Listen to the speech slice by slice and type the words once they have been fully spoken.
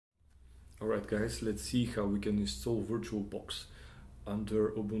Alright guys, let's see how we can install VirtualBox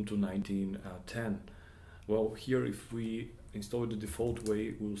under Ubuntu 19.10. Well, here if we install it the default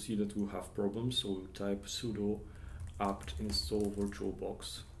way, we'll see that we'll have problems. So we'll type sudo apt install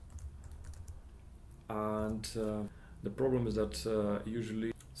VirtualBox. And the problem is that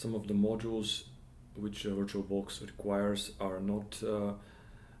usually some of the modules which VirtualBox requires are not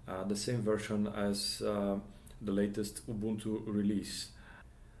the same version as the latest Ubuntu release.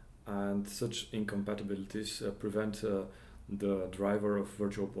 And such incompatibilities prevent the driver of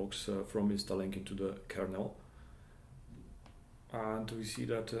VirtualBox from installing into the kernel. And we see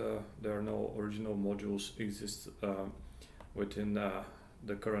that there are no original modules exist within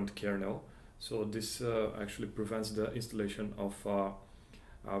the current kernel. So this actually prevents the installation of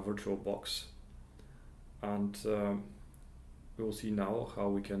VirtualBox. And we'll see now how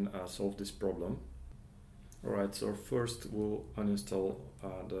we can solve this problem. Alright, so first we'll uninstall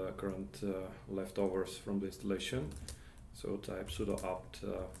the current leftovers from the installation. So type sudo apt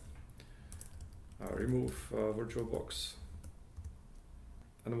remove VirtualBox.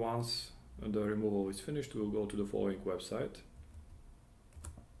 And once the removal is finished, we'll go to the following website.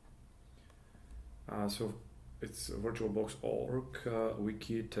 So it's virtualbox.org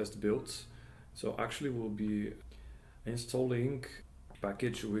wiki test builds. So actually we'll be installing a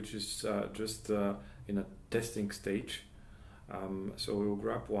package which is just in a testing stage. So we'll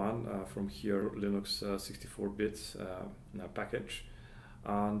grab one from here, Linux 64-bit package,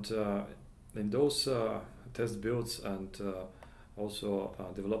 and in those test builds and also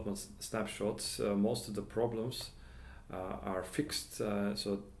development snapshots, most of the problems are fixed,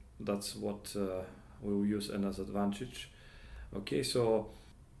 so that's what we'll use as advantage. Okay, so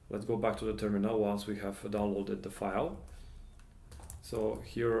let's go back to the terminal once we have downloaded the file. So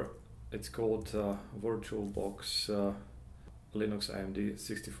here it's called VirtualBox Linux AMD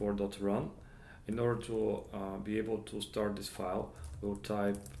 64.run. In order to be able to start this file, we'll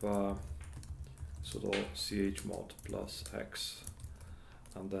type sudo chmod +x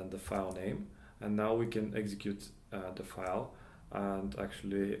and then the file name. And now we can execute the file and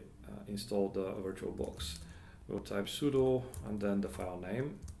actually install the VirtualBox. We'll type sudo and then the file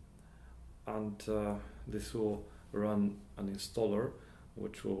name. And this will run an installer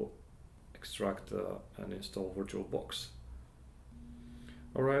which will extract and install VirtualBox.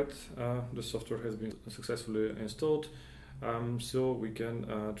 Alright, the software has been successfully installed, so we can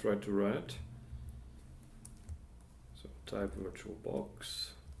try to run it. So type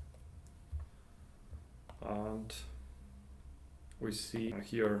VirtualBox and we see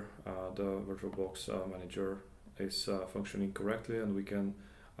here the VirtualBox manager is functioning correctly, and we can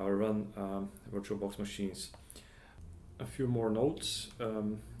run VirtualBox machines. A few more notes.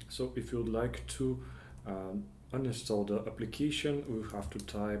 So if you'd like to uninstall the application, we have to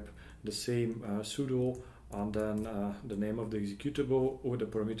type the same sudo and then the name of the executable with the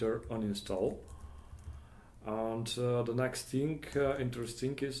parameter uninstall. And the next thing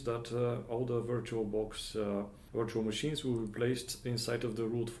interesting is that all the VirtualBox virtual machines will be placed inside of the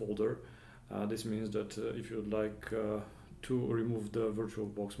root folder. This means that if you'd like to remove the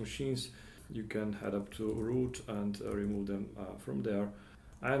VirtualBox machines, you can head up to root and remove them from there.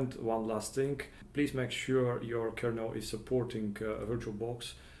 And one last thing, please make sure your kernel is supporting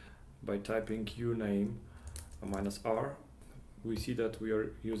VirtualBox by typing uname -r. We see that we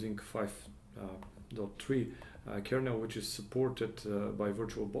are using 5.3 kernel, which is supported by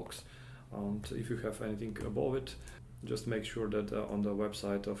VirtualBox. And if you have anything above it, just make sure that on the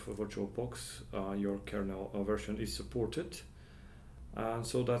website of VirtualBox your kernel version is supported. And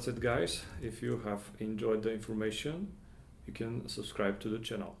so that's it, guys. If you have enjoyed the information, you can subscribe to the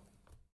channel.